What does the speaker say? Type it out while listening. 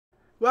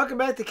Welcome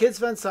back to Kids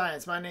Fun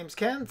Science. My name's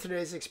Ken.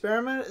 Today's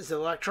experiment is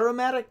Electro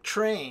Magnetic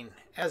Train.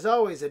 As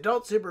always,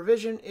 adult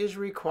supervision is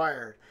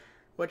required.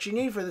 What you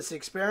need for this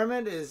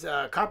experiment is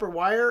copper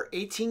wire,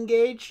 18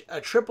 gauge, a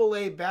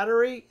AAA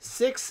battery,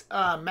 6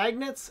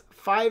 magnets,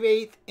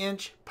 5/8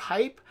 inch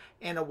pipe,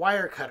 and a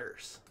wire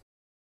cutters.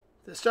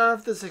 To start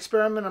off this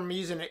experiment, I'm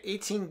using an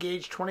 18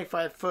 gauge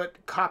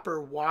 25-foot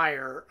copper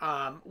wire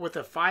with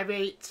a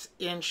 5/8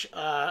 inch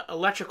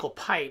electrical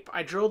pipe.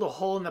 I drilled a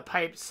hole in the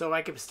pipe so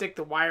I could stick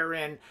the wire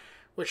in,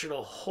 which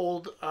will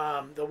hold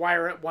the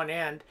wire at one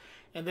end.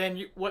 And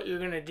then what you're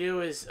going to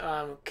do is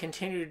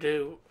continue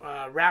to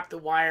wrap the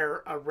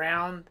wire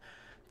around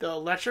the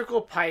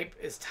electrical pipe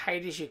as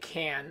tight as you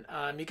can.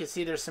 You can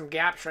see there's some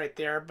gaps right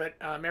there, but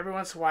every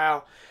once in a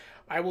while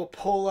I will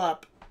pull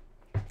up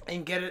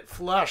and get it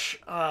flush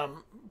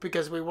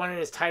because we want it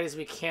as tight as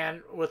we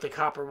can with the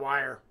copper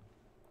wire.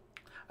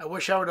 I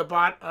wish I would have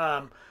bought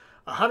a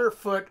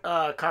 100-foot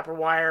copper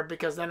wire,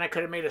 because then I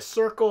could have made a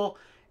circle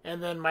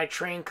and then my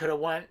train could have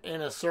went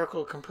in a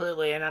circle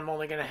completely, and I'm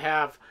only going to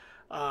have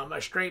a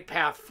straight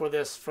path for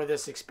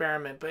this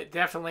experiment. But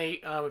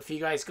definitely if you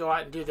guys go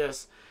out and do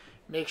this,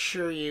 make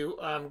sure you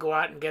go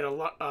out and get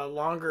a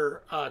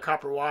longer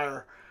copper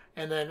wire.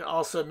 And then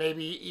also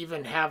maybe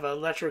even have an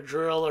electric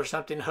drill or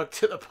something hooked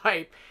to the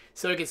pipe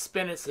so you can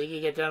spin it so you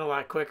can get done a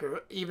lot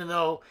quicker, even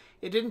though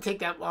it didn't take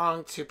that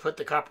long to put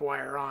the copper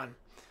wire on.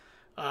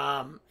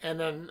 And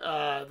then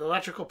the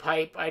electrical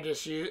pipe I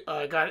just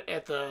got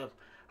at the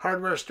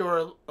hardware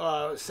store,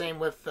 same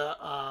with the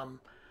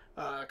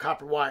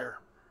copper wire.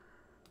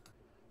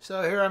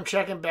 So here I'm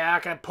checking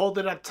back. I pulled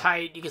it up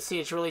tight. You can see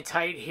it's really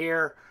tight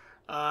here.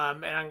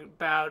 And I'm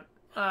about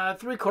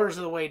 3/4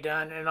 of the way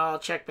done, and I'll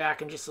check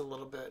back in just a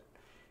little bit.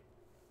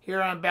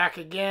 Here I'm back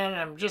again.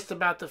 I'm just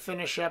about to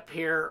finish up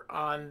here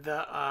on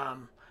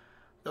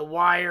the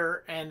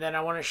wire, and then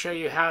I want to show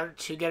you how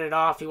to get it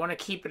off. You want to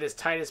keep it as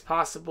tight as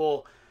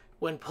possible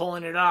when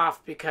pulling it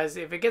off, because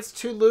if it gets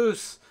too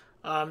loose,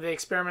 the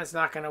experiment's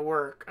not going to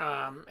work.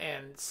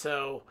 And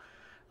so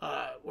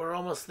we're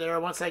almost there.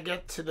 Once I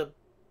get to the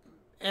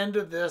end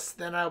of this,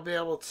 then I'll be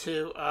able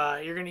to,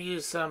 you're going to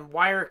use some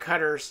wire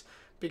cutters,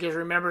 because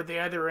remember the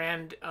other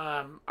end,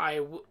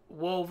 I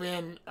wove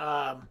in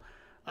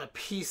a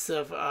piece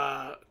of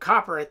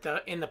copper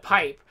in the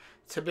pipe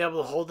to be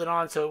able to hold it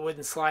on so it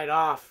wouldn't slide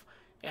off.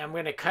 And I'm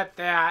going to cut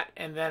that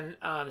and then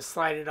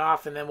slide it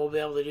off, and then we'll be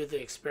able to do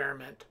the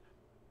experiment.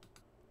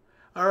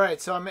 All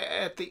right, so I'm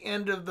at the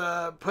end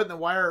of putting the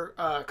wire,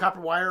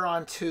 copper wire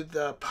onto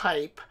the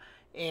pipe.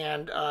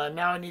 And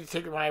now I need to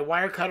take my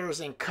wire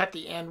cutters and cut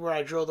the end where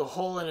I drilled a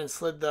hole in and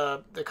slid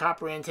the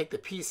copper in, take the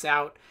piece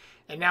out.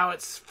 And now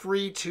it's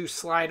free to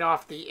slide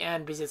off the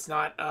end because it's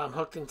not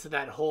hooked into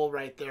that hole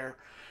right there.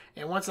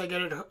 And once I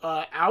get it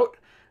out,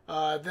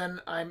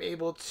 then I'm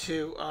able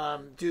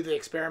to do the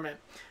experiment.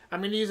 I'm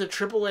going to use a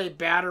AAA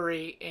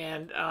battery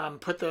and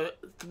put the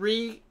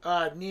 3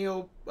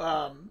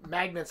 Neodymium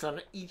Magnets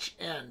on each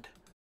end.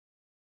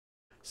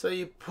 So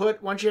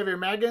once you have your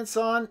magnets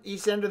on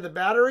each end of the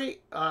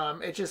battery,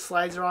 it just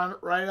slides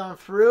right on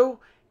through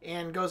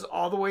and goes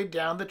all the way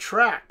down the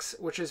tracks,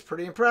 which is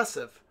pretty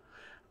impressive.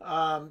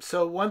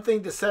 So one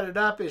thing to set it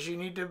up is you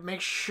need to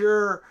make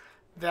sure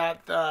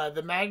that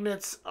the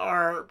magnets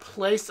are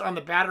placed on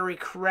the battery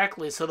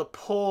correctly, so the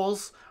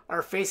poles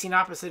are facing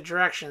opposite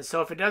directions.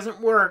 So if it doesn't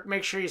work,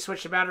 make sure you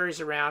switch the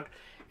batteries around,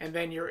 and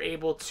then you're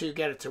able to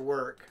get it to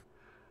work.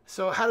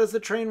 So how does the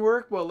train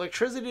work? Well,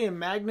 electricity and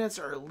magnets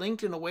are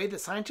linked in a way that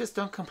scientists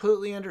don't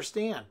completely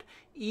understand.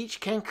 Each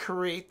can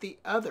create the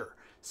other.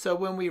 So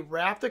when we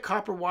wrap the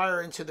copper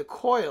wire into the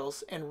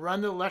coils and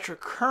run the electric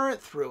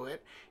current through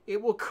it,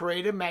 it will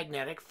create a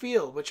magnetic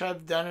field, which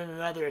I've done in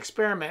another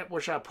experiment,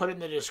 which I'll put in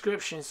the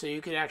description so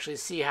you can actually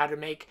see how to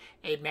make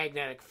a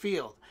magnetic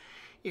field.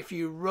 If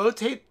you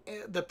rotate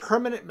the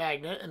permanent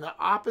magnet in the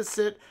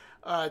opposite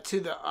to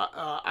the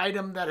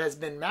item that has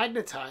been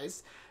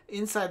magnetized,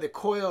 inside the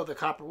coil of the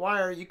copper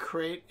wire, you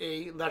create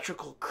an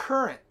electrical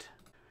current.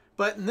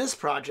 But in this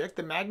project,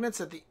 the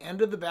magnets at the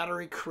end of the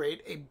battery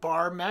create a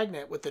bar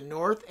magnet with the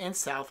north and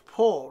south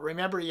pole.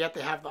 Remember, you have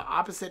to have the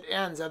opposite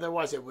ends,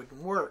 otherwise it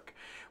wouldn't work.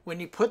 When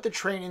you put the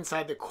train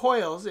inside the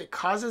coils, it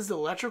causes the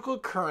electrical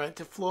current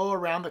to flow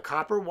around the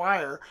copper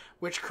wire,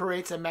 which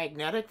creates a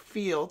magnetic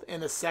field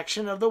in a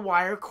section of the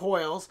wire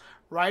coils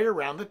right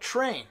around the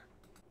train.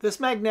 This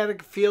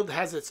magnetic field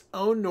has its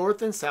own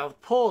north and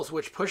south poles,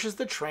 which pushes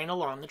the train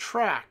along the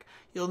track.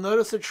 You'll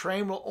notice the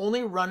train will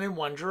only run in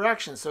one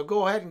direction, so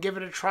go ahead and give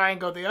it a try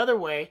and go the other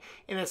way,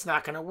 and it's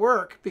not going to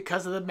work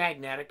because of the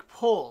magnetic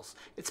poles.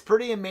 It's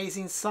pretty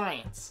amazing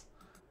science.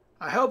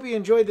 I hope you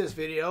enjoyed this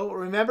video.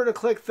 Remember to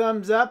click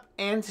thumbs up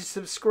and to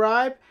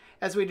subscribe,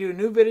 as we do a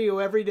new video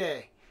every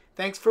day.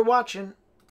 Thanks for watching.